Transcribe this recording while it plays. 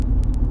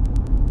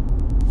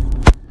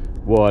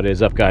What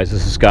is up, guys?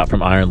 This is Scott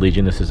from Iron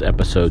Legion. This is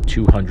episode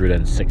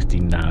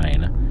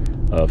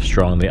 269 of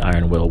Strong the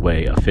Iron Will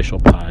Way, official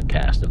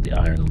podcast of the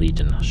Iron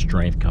Legion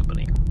Strength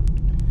Company.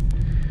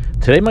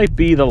 Today might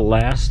be the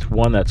last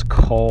one that's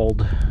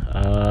called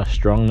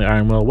Strong the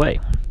Iron Will Way.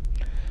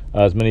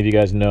 As many of you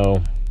guys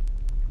know,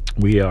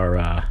 we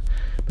are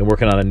been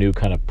working on a new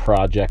kind of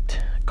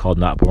project called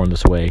Not Born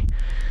This Way,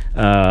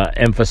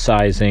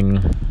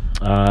 emphasizing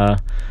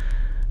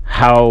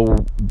how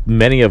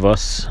many of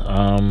us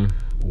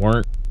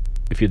weren't,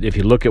 if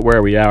you look at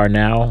where we are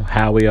now,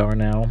 how we are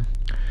now,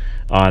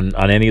 on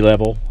any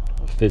level,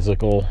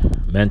 physical,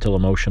 mental,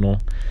 emotional,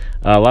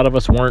 a lot of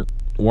us weren't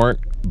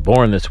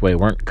born this way,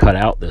 weren't cut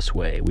out this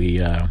way.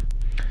 We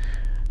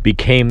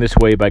became this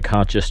way by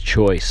conscious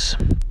choice.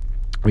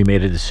 We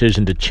made a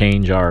decision to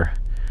change our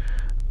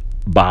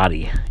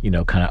body,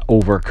 kind of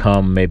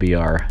overcome maybe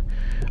our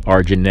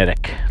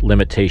genetic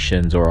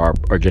limitations or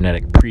our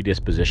genetic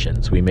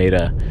predispositions. We made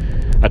a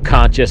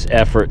conscious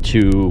effort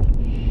to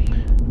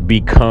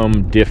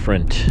become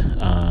different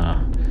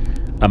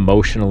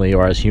emotionally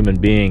or as human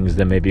beings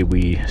than maybe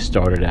we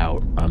started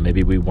out.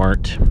 Maybe we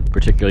weren't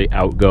particularly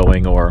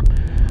outgoing or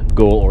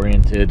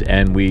goal-oriented,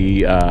 and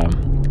we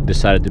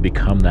decided to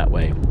become that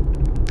way.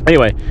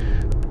 Anyway,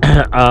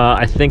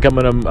 I think I'm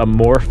going to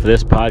morph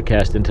this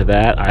podcast into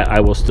that. I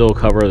will still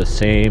cover the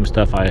same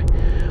stuff I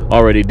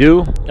already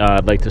do.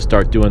 I'd like to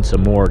start doing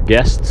some more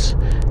guests,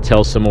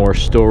 tell some more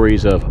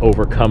stories of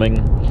overcoming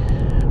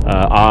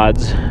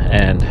odds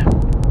and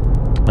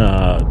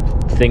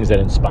things that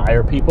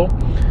inspire people.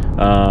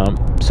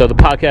 So the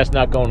podcast's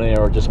not going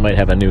anywhere, just might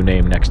have a new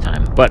name next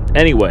time. But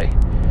anyway,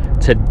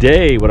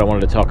 today what I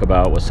wanted to talk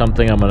about was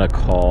something I'm going to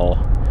call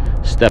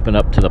stepping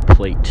up to the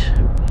plate.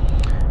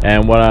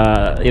 And what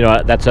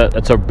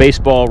that's a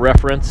baseball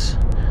reference,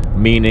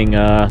 meaning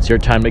it's your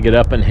time to get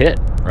up and hit,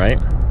 right?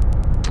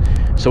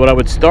 So what I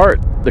would start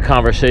the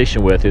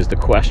conversation with is the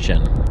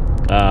question.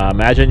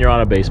 Imagine you're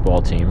on a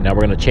baseball team. Now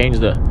we're going to change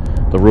the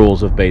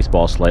rules of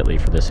baseball slightly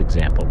for this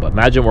example, but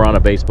imagine we're on a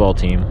baseball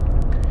team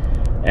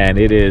and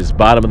it is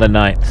bottom of the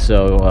ninth.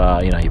 So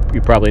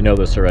you probably know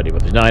this already,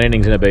 but there's 9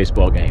 innings in a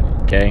baseball game.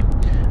 Okay,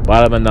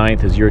 bottom of the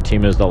ninth is your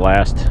team is the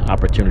last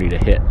opportunity to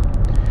hit.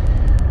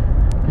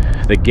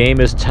 The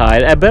game is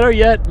tied. Better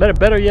yet,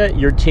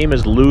 your team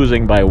is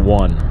losing by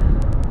 1.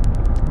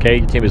 Okay,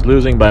 your team is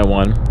losing by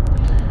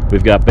 1.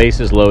 We've got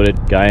bases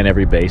loaded, guy in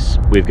every base.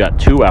 We've got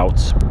 2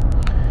 outs.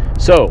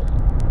 So,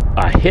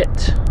 a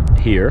hit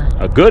here,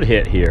 a good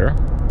hit here,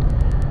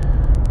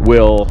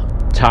 will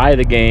tie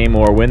the game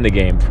or win the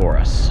game for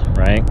us,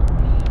 right?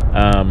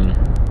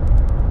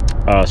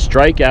 A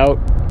strikeout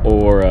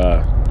or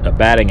a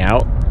batting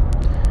out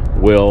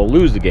will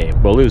lose the game.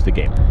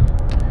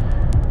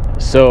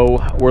 So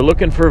we're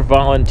looking for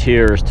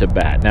volunteers to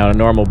bat. Now, in a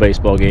normal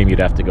baseball game,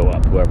 you'd have to go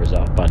up, whoever's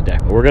up on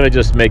deck. But we're going to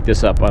just make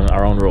this up on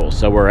our own rules.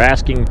 So we're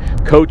asking,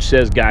 coach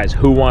says, guys,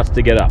 who wants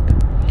to get up?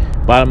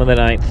 Bottom of the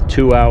ninth,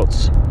 2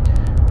 outs.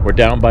 We're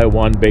down by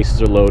 1,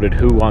 bases are loaded.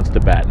 Who wants to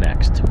bat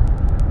next?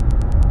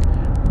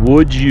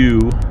 Would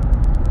you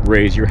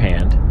raise your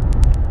hand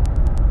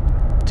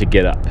to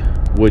get up?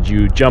 Would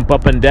you jump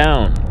up and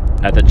down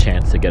at the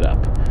chance to get up?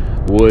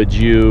 Would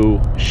you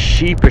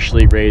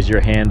sheepishly raise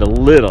your hand a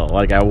little?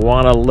 Like, I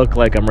want to look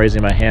like I'm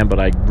raising my hand, but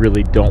I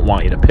really don't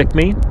want you to pick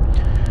me.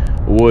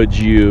 Would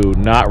you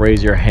not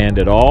raise your hand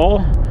at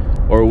all?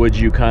 Or would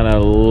you kind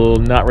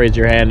of not raise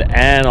your hand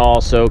and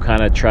also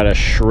kind of try to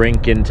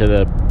shrink into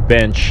the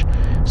bench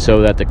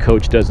so that the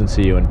coach doesn't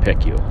see you and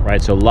pick you,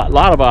 right? So a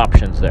lot of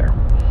options there.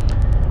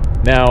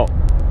 Now,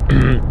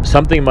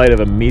 something might have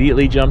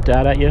immediately jumped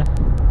out at you.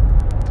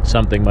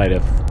 Something may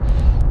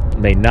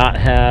not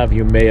have.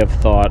 You may have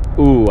thought,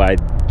 ooh, I'd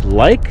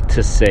like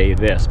to say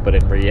this, but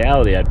in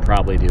reality, I'd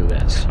probably do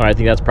this. I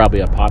think that's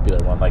probably a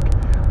popular one. Like,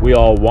 we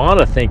all want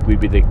to think we'd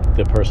be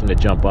the person to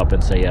jump up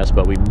and say yes,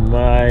 but we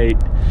might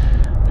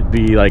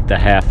be like the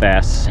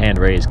half-ass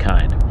hand-raised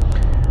kind.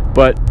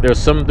 But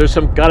there's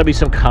got to be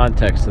some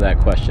context to that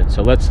question.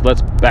 So let's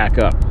back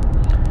up.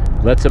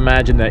 Let's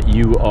imagine that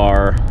you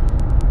are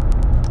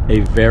a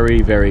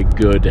very, very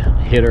good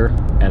hitter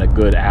and a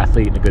good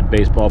athlete and a good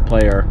baseball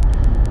player,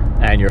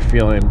 and you're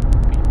feeling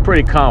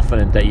pretty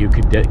confident that you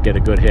could get a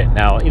good hit.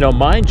 Now,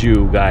 mind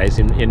you, guys,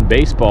 in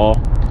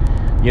baseball,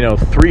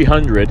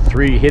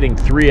 hitting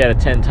 3 out of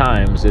 10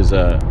 times is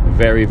a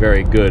very,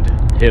 very good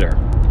hitter.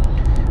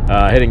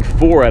 Hitting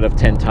 4 out of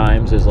 10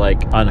 times is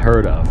like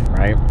unheard of,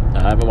 right?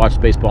 I haven't watched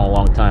baseball in a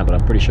long time, but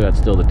I'm pretty sure that's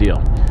still the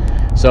deal.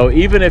 So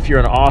even if you're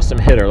an awesome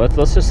hitter, let's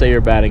just say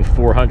you're batting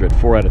 400,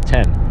 4 out of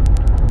 10,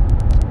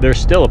 there's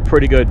still a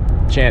pretty good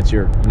chance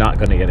you're not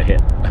going to get a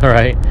hit, all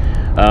right?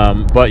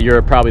 But you're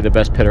probably the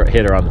best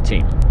hitter on the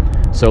team.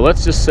 So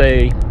let's just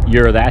say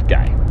you're that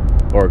guy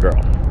or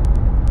girl.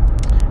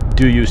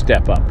 Do you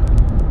step up?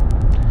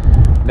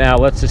 Now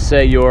let's just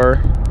say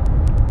you're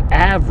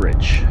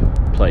average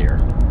player.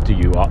 Do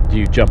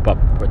you jump up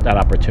with that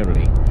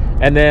opportunity?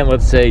 And then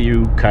let's say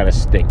you kind of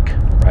stink,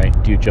 right?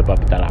 Do you jump up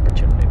at that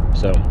opportunity?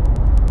 So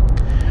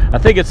I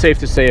think it's safe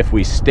to say if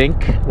we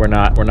stink, we're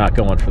not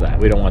going for that.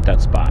 We don't want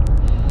that spot.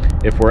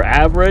 If we're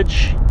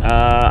average,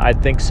 I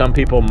think some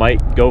people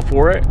might go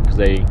for it because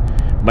they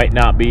might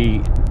not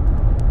be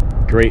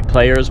great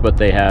players, but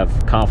they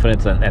have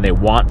confidence and they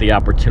want the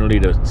opportunity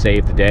to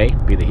save the day,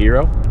 be the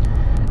hero.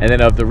 And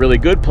then of the really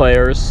good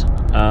players,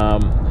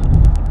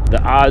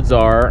 the odds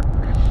are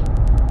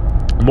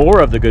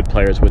more of the good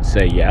players would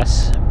say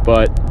yes,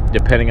 but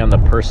depending on the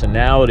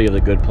personality of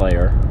the good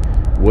player,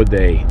 would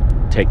they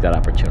take that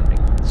opportunity?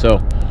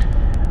 So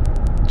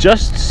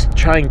just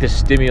trying to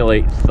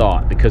stimulate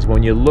thought, because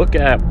when you look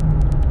at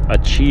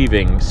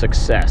achieving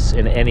success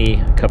in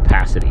any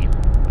capacity,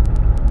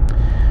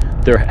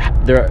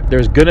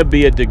 there's going to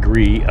be a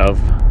degree of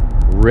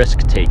risk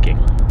taking.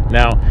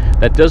 Now,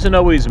 that doesn't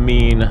always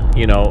mean,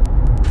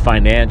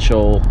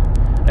 financial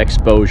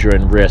exposure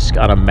and risk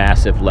on a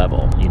massive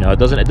level. It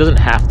doesn't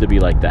have to be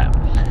like that.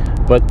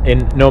 But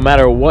no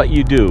matter what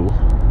you do,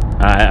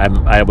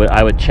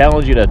 I would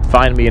challenge you to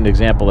find me an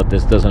example that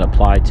this doesn't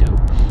apply to.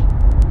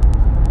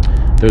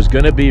 There's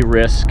going to be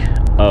risk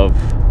of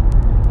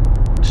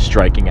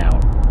striking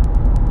out,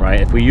 right?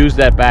 If we use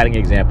that batting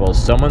example,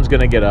 someone's going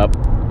to get up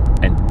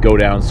and go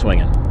down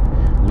swinging,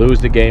 lose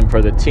the game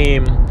for the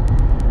team,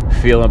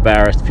 feel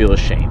embarrassed, feel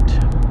ashamed.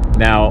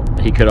 Now,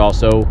 he could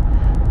also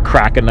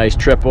crack a nice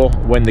triple,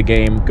 win the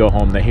game, go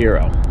home the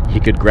hero. He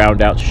could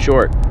ground out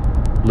short,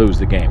 lose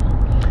the game.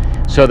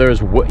 So there's,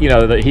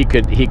 he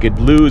could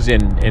lose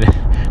in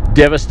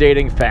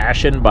devastating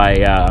fashion by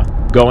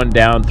going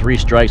down 3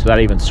 strikes without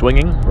even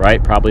swinging,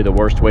 right? Probably the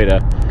worst way to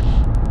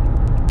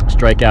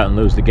strike out and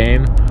lose the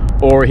game.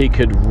 Or he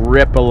could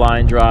rip a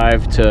line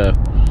drive to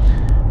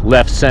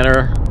left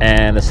center,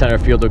 and the center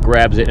fielder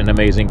grabs it, an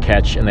amazing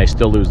catch, and they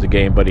still lose the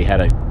game, but he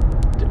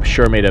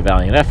made a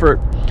valiant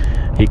effort.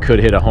 He could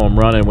hit a home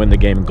run and win the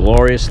game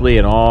gloriously,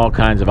 and all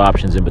kinds of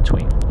options in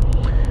between.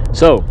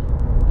 So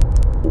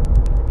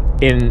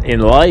in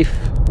life,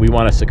 we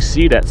want to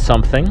succeed at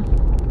something.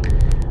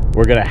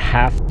 We're going to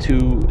have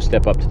to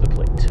step up to the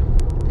plate.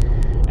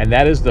 And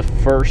that is the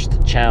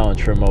first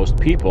challenge for most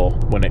people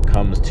when it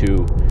comes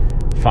to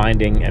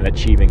finding and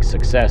achieving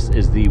success,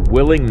 is the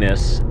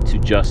willingness to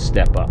just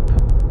step up.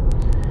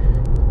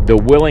 The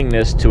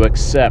willingness to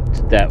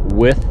accept that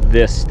with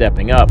this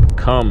stepping up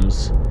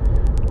comes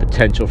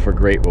potential for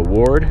great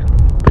reward,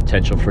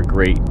 potential for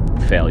great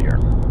failure.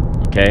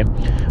 Okay?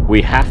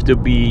 We have to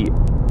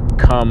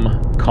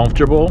become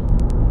comfortable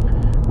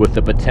with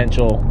the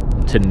potential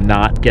to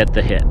not get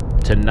the hit,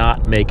 to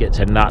not make it,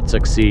 to not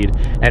succeed,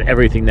 and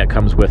everything that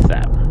comes with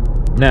that.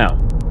 Now,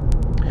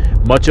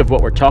 much of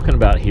what we're talking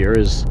about here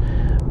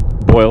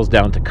boils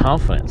down to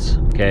confidence,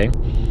 okay?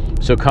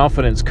 So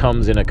confidence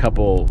comes in a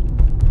couple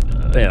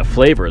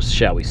flavors,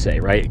 shall we say,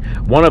 right?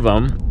 One of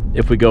them,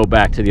 if we go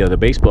back to the other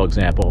baseball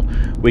example,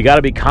 we got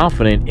to be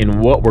confident in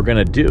what we're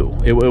going to do.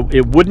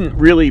 It wouldn't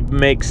really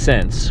make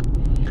sense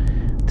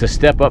to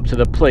step up to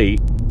the plate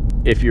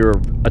if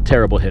you're a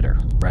terrible hitter,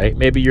 right?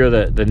 Maybe you're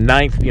the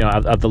ninth,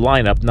 of the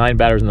lineup, 9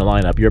 batters in the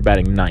lineup, you're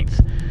batting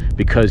 9th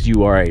because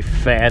you are a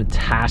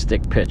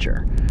fantastic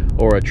pitcher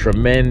or a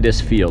tremendous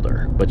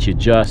fielder, but you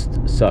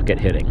just suck at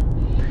hitting.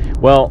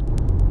 Well,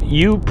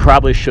 you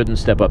probably shouldn't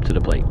step up to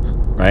the plate,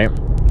 right?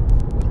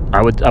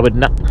 I would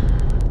not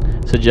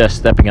suggest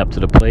stepping up to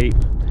the plate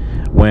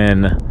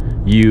when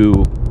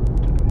you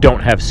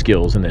don't have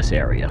skills in this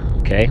area,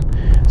 okay?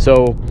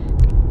 So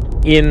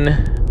in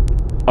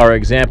our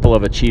example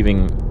of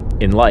achieving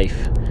in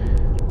life,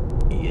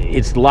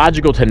 it's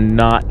logical to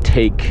not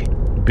take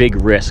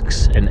big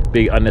risks and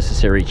big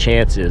unnecessary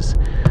chances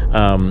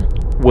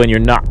when you're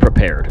not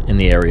prepared in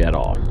the area at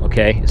all,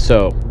 okay?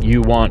 So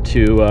you want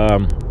to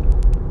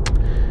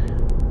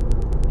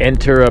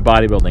enter a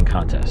bodybuilding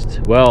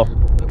contest. Well,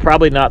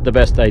 probably not the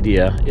best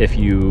idea if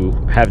you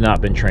have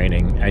not been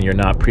training and you're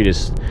not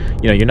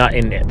you're not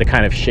in the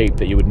kind of shape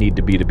that you would need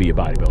to be a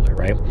bodybuilder,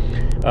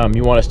 right?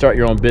 You want to start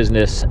your own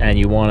business and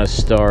you want to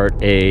start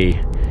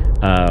a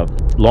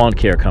lawn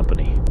care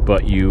company,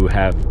 but you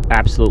have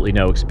absolutely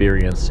no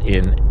experience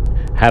in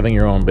having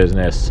your own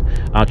business,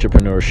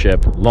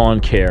 entrepreneurship, lawn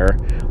care,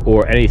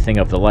 or anything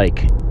of the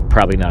like.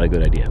 Probably not a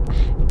good idea.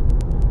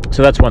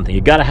 So that's one thing.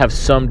 You got to have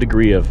some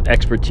degree of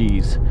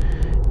expertise,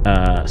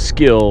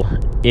 skill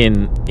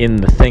in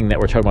the thing that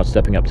we're talking about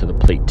stepping up to the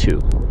plate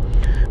too.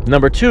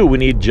 Number 2, we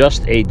need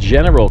just a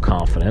general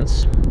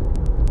confidence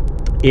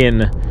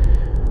in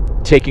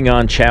taking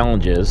on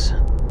challenges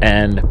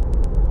and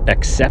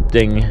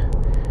accepting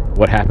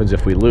what happens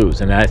if we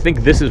lose. And I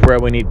think this is where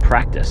we need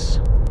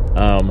practice.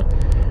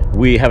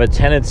 We have a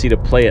tendency to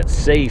play it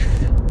safe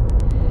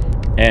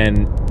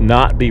and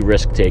not be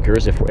risk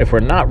takers if we're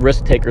not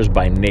risk takers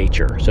by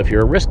nature. So if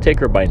you're a risk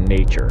taker by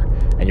nature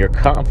and you're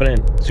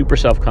confident, super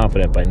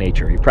self-confident by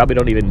nature, you probably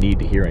don't even need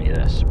to hear any of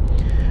this.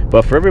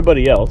 But for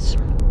everybody else,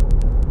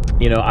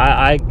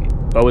 I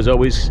was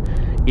always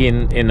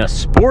in a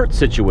sports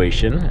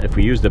situation. If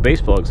we use the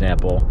baseball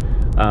example,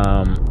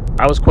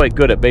 I was quite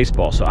good at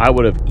baseball, so I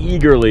would have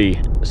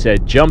eagerly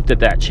jumped at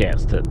that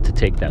chance to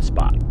take that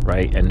spot,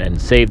 right? And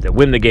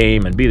win the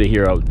game and be the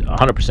hero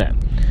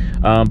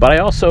 100%. But I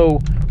also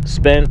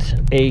spent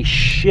a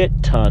shit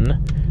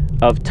ton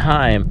of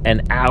time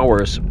and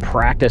hours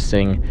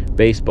practicing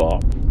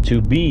baseball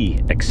to be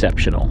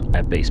exceptional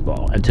at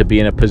baseball and to be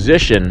in a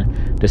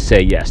position to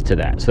say yes to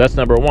that. So that's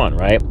number one,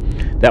 right?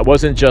 That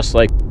wasn't just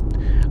like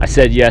I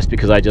said yes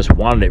because I just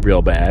wanted it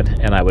real bad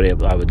and I would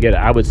get it.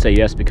 I would say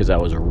yes because I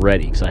was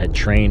ready, because I had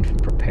trained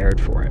and prepared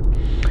for it.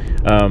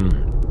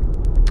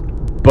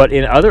 But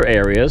in other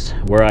areas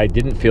where I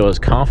didn't feel as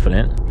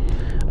confident,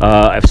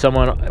 if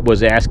someone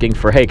was asking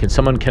for, hey, can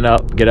someone get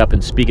up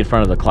and speak in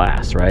front of the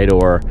class, right?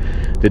 Or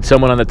did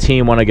someone on the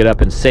team want to get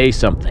up and say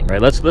something,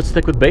 right? Let's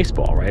stick with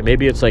baseball, right?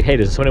 Maybe it's like, hey,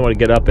 does somebody want to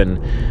get up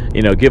and,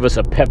 give us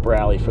a pep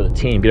rally for the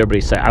team? Get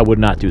everybody to say, I would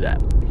not do that,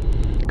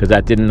 because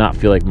that did not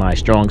feel like my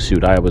strong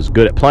suit. I was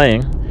good at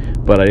playing,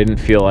 but I didn't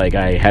feel like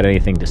I had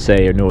anything to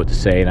say or knew what to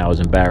say, and I was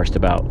embarrassed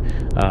about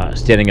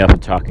standing up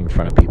and talking in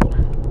front of people.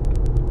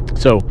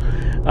 So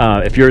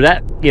if you're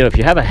that, if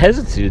you have a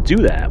hesitancy to do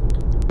that,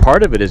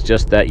 part of it is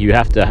just that you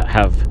have to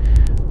have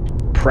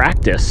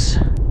practice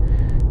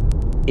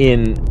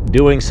in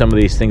doing some of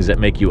these things that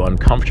make you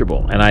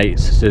uncomfortable. And I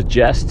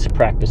suggest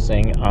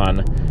practicing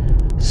on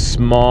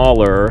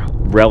smaller,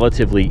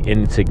 relatively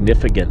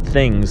insignificant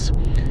things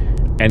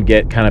and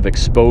get kind of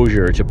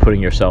exposure to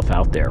putting yourself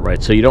out there,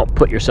 right? So you don't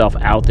put yourself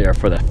out there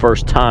for the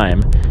first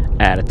time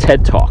at a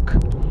TED Talk,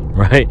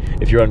 right?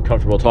 If you're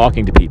uncomfortable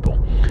talking to people.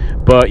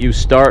 But you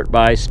start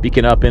by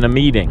speaking up in a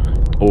meeting,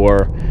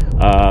 or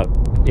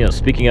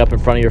speaking up in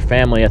front of your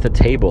family at the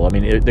table. I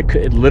mean,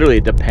 it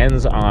literally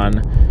depends on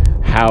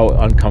how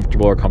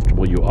uncomfortable or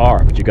comfortable you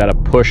are. But you got to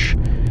push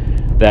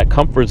that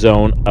comfort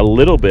zone a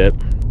little bit.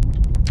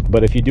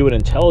 But if you do it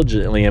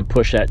intelligently and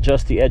push at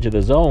just the edge of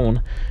the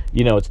zone,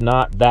 it's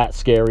not that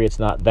scary, it's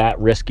not that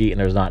risky, and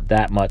there's not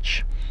that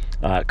much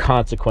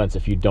consequence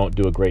if you don't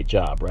do a great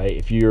job, right?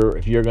 If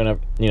you're gonna,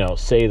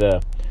 say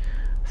the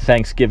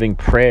Thanksgiving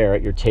prayer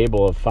at your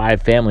table of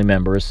 5 family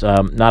members,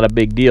 not a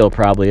big deal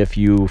probably if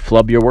you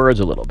flub your words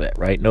a little bit,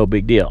 right? No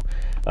big deal.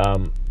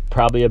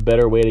 Probably a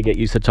better way to get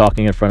used to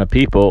talking in front of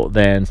people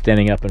than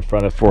standing up in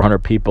front of 400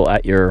 people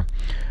at your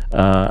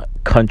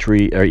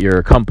country or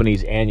your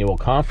company's annual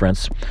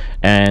conference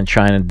and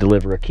trying to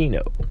deliver a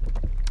keynote.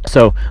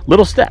 So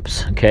little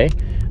steps, okay?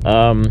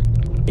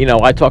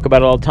 I talk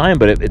about it all the time,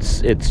 but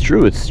it's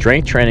true.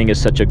 Strength training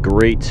is such a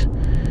great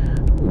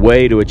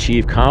way to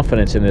achieve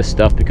confidence in this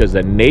stuff, because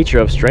the nature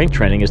of strength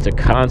training is to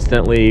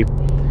constantly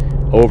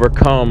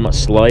overcome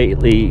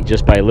slightly,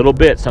 just by a little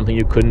bit, something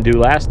you couldn't do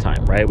last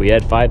time, right? We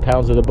had 5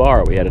 pounds at the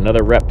bar, we had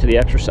another rep to the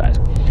exercise,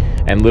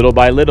 and little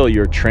by little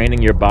you're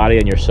training your body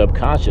and your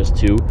subconscious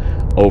to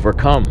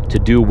overcome, to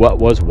do what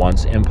was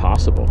once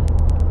impossible.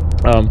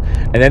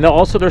 And then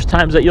also there's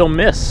times that you'll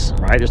miss,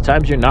 right? There's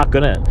times you're not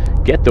gonna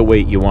get the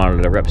weight you wanted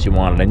or the reps you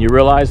wanted, and you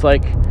realize,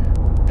 like,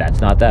 that's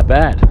not that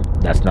bad.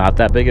 That's not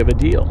that big of a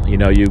deal.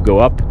 You go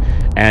up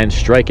and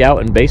strike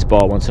out in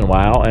baseball once in a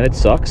while, and it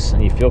sucks,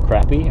 and you feel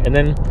crappy, and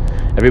then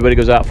everybody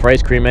goes out for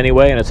ice cream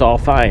anyway, and it's all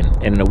fine.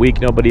 And in a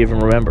week, nobody even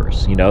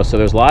remembers, So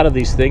there's a lot of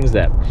these things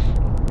that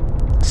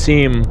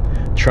seem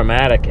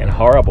traumatic and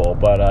horrible,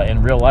 but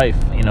in real life,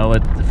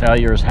 the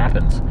failures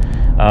happens.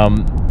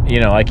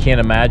 I can't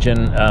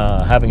imagine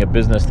having a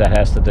business that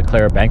has to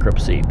declare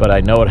bankruptcy, but I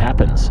know it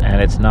happens, and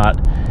it's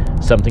not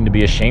something to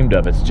be ashamed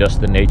of. It's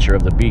just the nature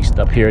of the beast.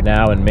 Up here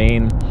now in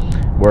Maine,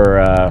 we're,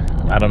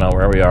 I don't know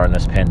where we are in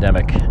this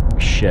pandemic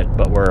shit,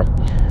 but we're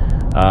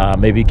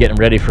maybe getting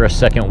ready for a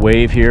second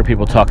wave here.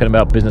 People talking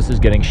about businesses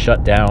getting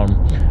shut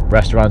down,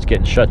 restaurants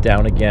getting shut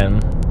down again.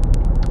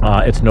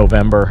 It's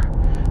November,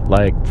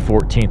 like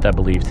 14th, I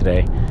believe,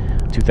 today.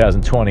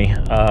 2020,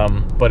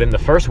 but in the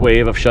first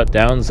wave of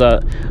shutdowns,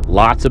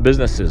 lots of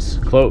businesses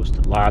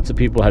closed. Lots of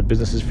people had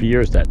businesses for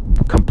years that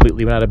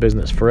completely went out of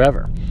business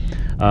forever,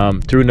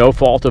 through no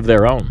fault of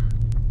their own.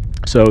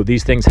 So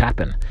these things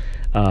happen,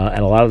 and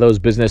a lot of those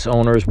business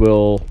owners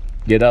will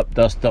get up,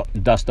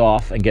 dust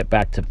off, and get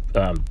back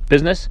to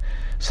business.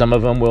 Some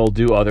of them will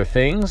do other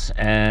things,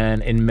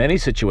 and in many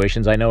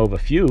situations, I know of a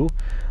few,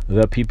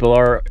 the people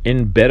are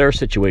in better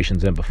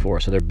situations than before.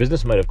 So their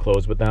business might have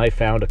closed, but now they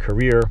found a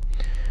career,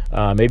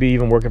 maybe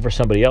even working for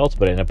somebody else,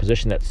 but in a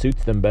position that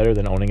suits them better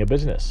than owning a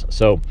business.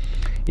 So,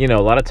 a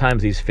lot of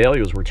times these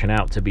failures will turn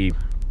out to be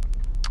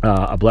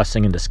a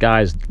blessing in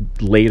disguise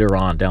later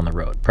on down the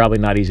road. Probably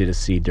not easy to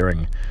see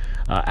during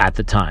at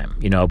the time,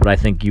 but I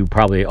think you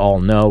probably all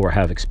know or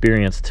have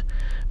experienced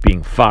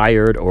being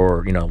fired,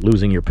 or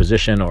losing your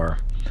position, or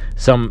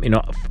some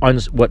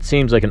what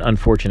seems like an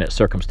unfortunate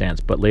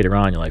circumstance, but later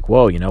on you're like,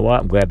 whoa, you know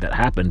what, I'm glad that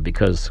happened,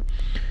 because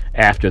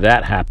after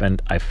that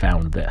happened, I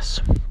found this.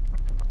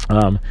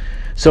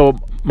 So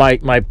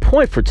my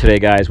point for today,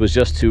 guys, was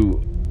just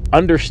to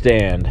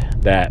understand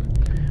that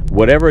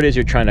whatever it is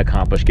you're trying to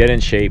accomplish, get in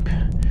shape,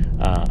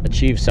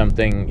 achieve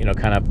something,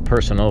 kind of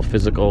personal,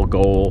 physical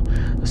goal,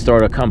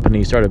 start a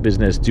company, start a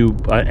business, do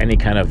any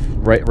kind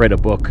of write a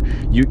book.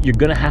 You're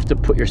going to have to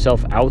put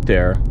yourself out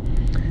there.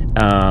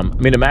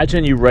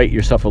 Imagine you write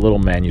yourself a little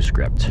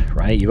manuscript,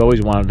 right? You've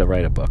always wanted to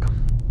write a book.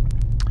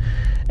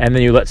 And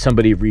then you let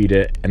somebody read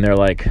it, and they're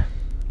like,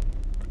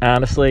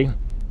 honestly,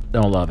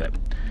 don't love it.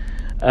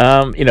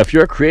 If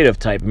you're a creative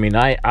type, I mean,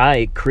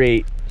 I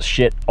create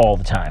shit all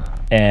the time,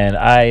 and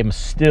I am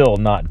still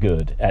not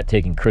good at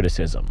taking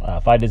criticism.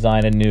 If I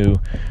design a new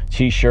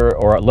t-shirt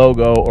or a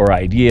logo or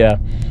idea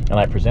and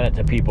I present it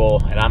to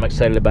people and I'm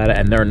excited about it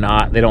and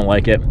they don't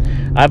like it,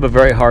 I have a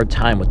very hard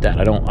time with that.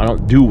 I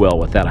don't do well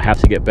with that. I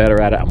have to get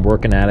better at it. I'm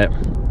working at it.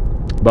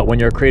 But when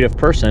you're a creative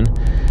person,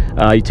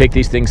 you take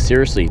these things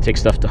seriously. You take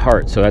stuff to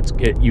heart. So that's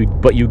it.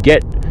 But you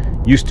get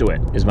used to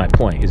it. Is my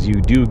point. Is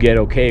you do get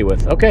okay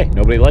with, okay,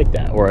 nobody liked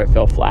that, or it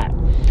fell flat,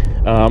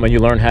 and you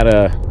learn how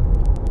to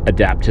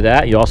adapt to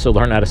that. You also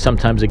learn how to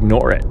sometimes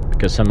ignore it,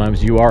 because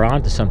sometimes you are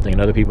onto something and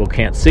other people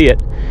can't see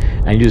it,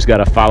 and you just got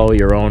to follow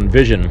your own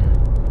vision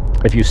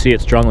if you see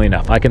it strongly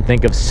enough. I can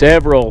think of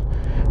several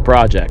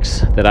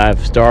projects that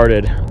I've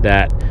started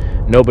that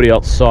nobody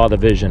else saw the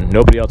vision,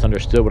 nobody else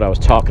understood what I was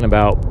talking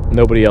about,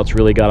 nobody else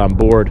really got on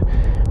board,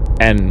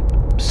 and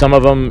some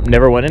of them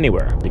never went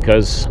anywhere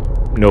because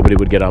nobody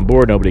would get on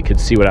board, nobody could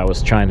see what I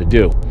was trying to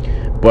do.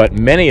 But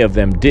many of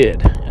them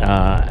did,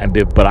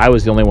 but I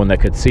was the only one that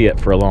could see it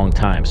for a long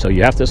time. So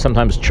you have to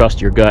sometimes trust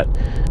your gut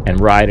and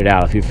ride it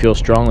out. If you feel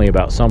strongly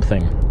about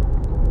something,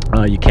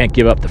 you can't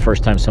give up the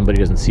first time somebody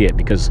doesn't see it,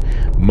 because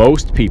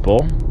most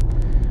people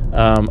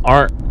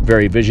aren't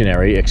very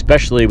visionary,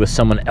 especially with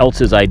someone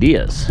else's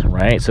ideas,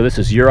 right? So this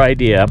is your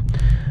idea.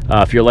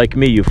 If you're like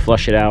me, you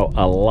flush it out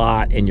a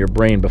lot in your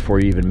brain before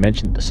you even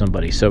mention it to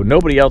somebody. So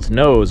nobody else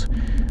knows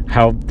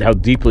how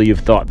deeply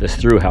you've thought this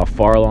through, how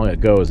far along it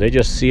goes. They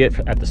just see it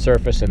at the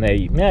surface and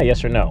they,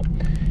 yes or no.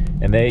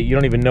 And you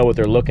don't even know what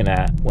they're looking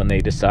at when they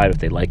decide if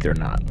they like it or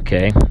not,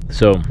 okay?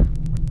 So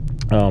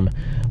a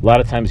lot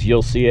of times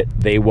you'll see it,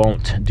 they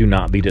won't. Do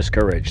not be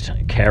discouraged.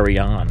 Carry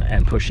on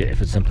and push it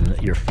if it's something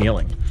that you're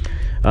feeling.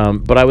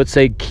 But I would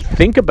say,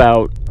 think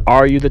about,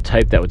 are you the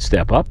type that would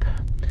step up?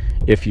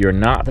 If you're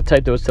not the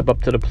type that would step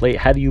up to the plate,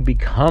 how do you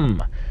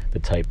become the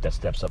type that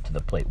steps up to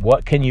the plate?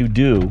 What can you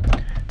do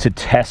to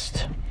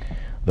test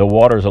the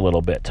waters a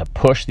little bit, to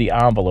push the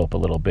envelope a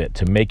little bit,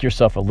 to make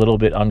yourself a little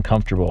bit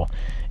uncomfortable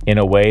in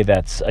a way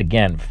that's,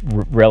 again,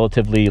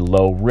 relatively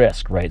low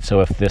risk, right? So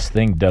if this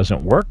thing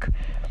doesn't work,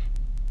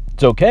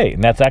 it's okay.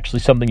 And that's actually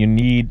something you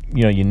need.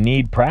 You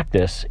need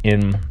practice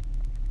in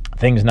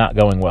things not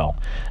going well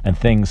and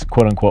things,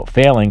 quote unquote,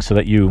 failing, so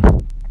that you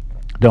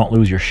don't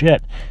lose your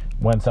shit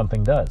when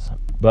something does.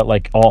 But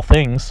like all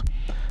things,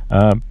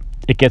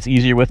 it gets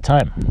easier with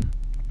time.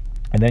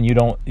 And then you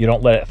don't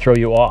let it throw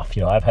you off.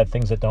 I've had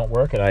things that don't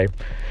work, and I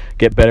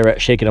get better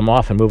at shaking them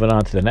off and moving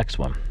on to the next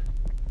one.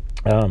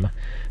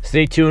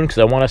 Stay tuned, because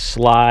I want to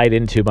slide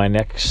into my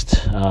next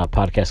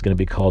podcast. Going to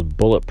be called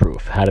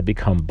Bulletproof, how to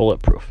become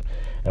bulletproof.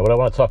 And what I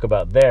want to talk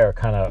about there,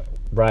 kind of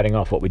riding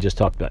off what we just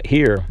talked about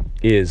here,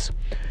 is,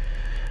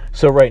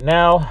 so right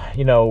now,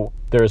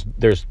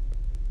 there's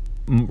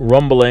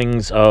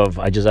rumblings of,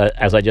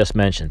 as I just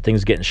mentioned,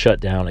 things getting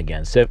shut down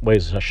again.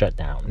 Ways are shut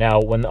down.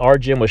 Now, when our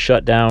gym was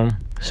shut down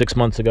 6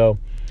 months ago,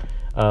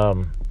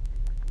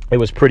 it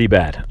was pretty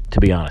bad, to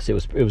be honest. It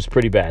was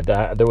pretty bad.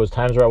 There was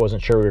times where I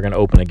wasn't sure we were going to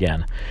open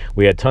again.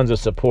 We had tons of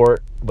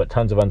support, but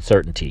tons of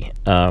uncertainty.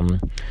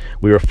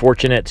 We were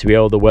fortunate to be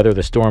able to weather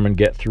the storm and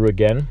get through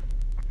again.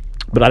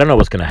 But I don't know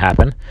what's going to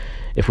happen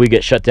if we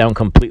get shut down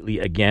completely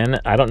again.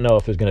 I don't know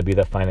if there's going to be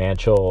the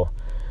financial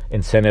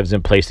incentives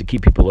in place to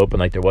keep people open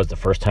like there was the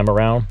first time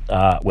around.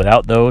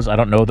 Without those, I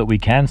don't know that we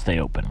can stay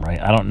open, right?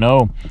 I don't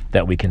know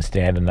that we can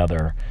stand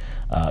another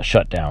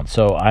shutdown.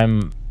 So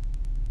I'm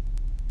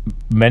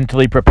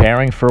mentally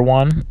preparing for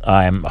one.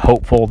 I'm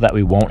hopeful that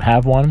we won't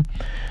have one,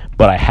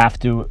 but I have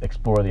to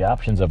explore the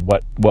options of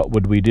what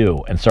would we do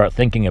and start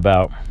thinking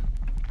about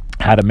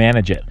how to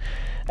manage it.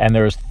 And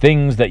there's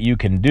things that you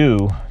can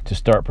do to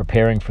start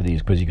preparing for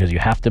these, because you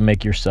have to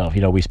make yourself,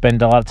 we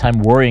spend a lot of time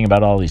worrying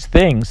about all these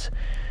things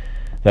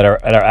that are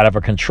out of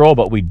our control,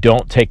 but we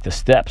don't take the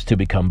steps to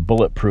become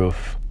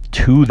bulletproof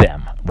to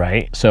them,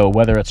 right? So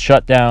whether it's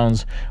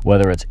shutdowns,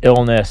 whether it's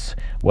illness,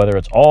 whether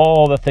it's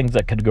all the things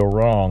that could go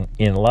wrong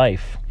in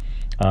life,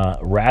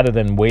 rather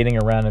than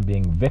waiting around and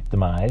being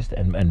victimized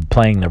and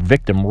playing the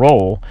victim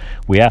role,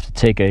 we have to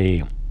take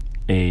a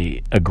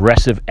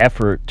aggressive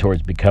effort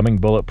towards becoming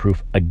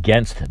bulletproof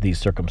against these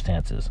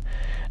circumstances.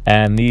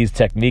 And these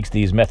techniques,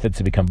 these methods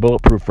to become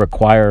bulletproof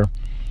require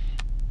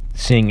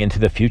seeing into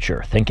the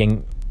future,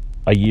 thinking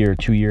a year,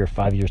 2 years,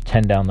 5 years,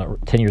 10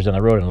 years down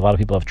the road, and a lot of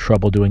people have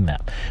trouble doing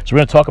that. So we're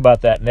going to talk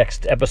about that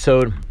next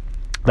episode.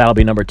 That'll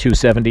be number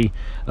 270.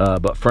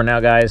 But for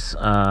now, guys,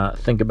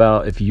 think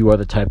about if you are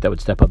the type that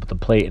would step up to the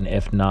plate, and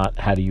if not,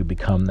 how do you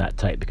become that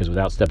type? Because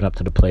without stepping up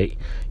to the plate,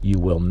 you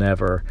will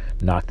never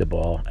knock the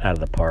ball out of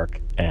the park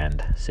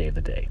and save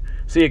the day.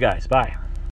 See you guys. Bye.